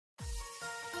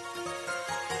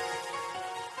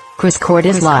Chris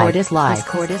Cordes live.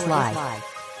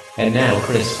 And now,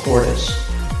 Chris Cordes.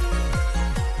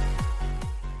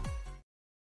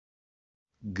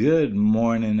 Good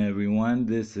morning, everyone.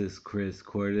 This is Chris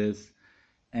Cordes,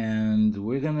 and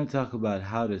we're going to talk about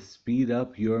how to speed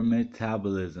up your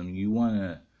metabolism. You want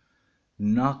to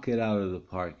knock it out of the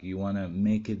park. You want to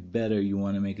make it better. You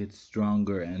want to make it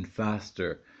stronger and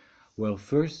faster. Well,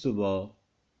 first of all,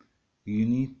 you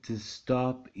need to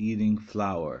stop eating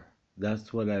flour.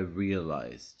 That's what I've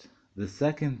realized. The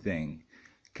second thing,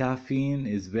 caffeine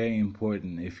is very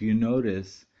important. If you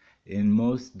notice, in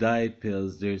most diet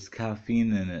pills, there's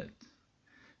caffeine in it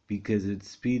because it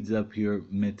speeds up your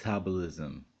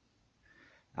metabolism.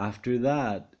 After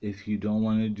that, if you don't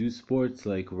want to do sports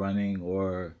like running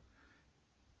or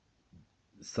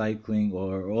cycling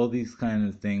or all these kind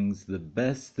of things, the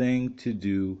best thing to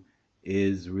do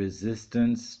is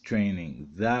resistance training.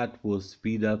 That will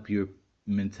speed up your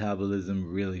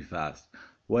metabolism really fast.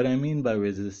 What I mean by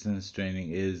resistance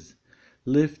training is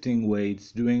lifting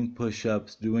weights, doing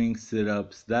push-ups, doing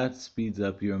sit-ups. That speeds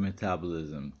up your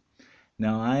metabolism.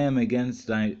 Now, I am against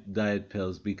diet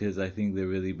pills because I think they're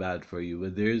really bad for you,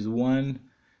 but there's one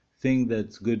thing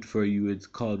that's good for you. It's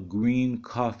called green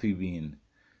coffee bean.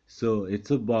 So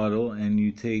it's a bottle and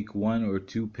you take 1 or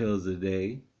 2 pills a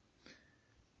day.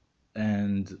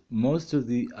 And most of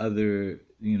the other,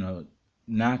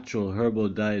 natural herbal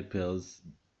diet pills,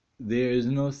 there is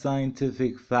no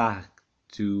scientific fact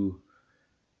to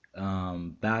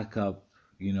back up,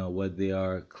 what they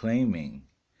are claiming.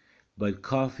 But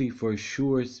coffee for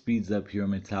sure speeds up your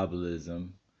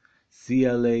metabolism.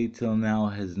 CLA till now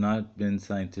has not been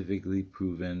scientifically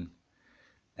proven.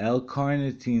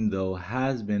 L-carnitine, though,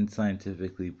 has been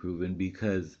scientifically proven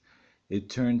because it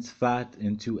turns fat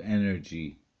into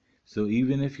energy. So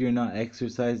even if you're not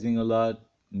exercising a lot,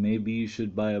 maybe you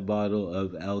should buy a bottle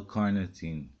of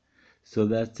L-carnitine. So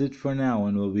that's it for now,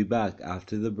 and we'll be back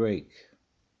after the break.